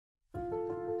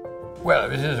Well,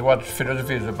 this is what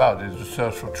philosophy is about, is the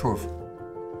search for truth.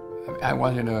 I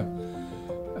was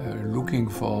looking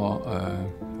for a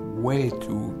way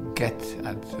to get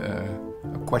at a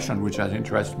question which has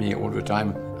interested me all the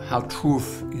time, how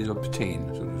truth is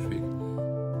obtained, so to speak.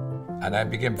 And I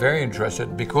became very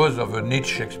interested because of a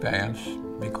niche experience,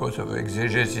 because of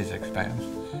exegesis experience,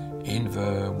 in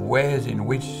the ways in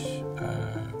which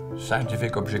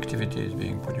scientific objectivity is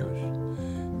being produced.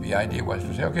 The idea was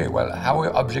to say, okay, well, how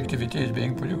objectivity is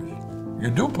being produced? You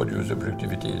do produce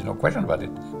objectivity, there's no question about it,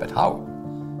 but how?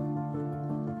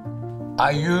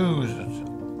 I used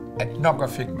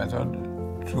ethnographic method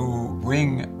to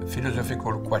bring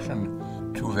philosophical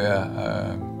question to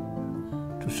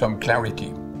some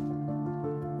clarity.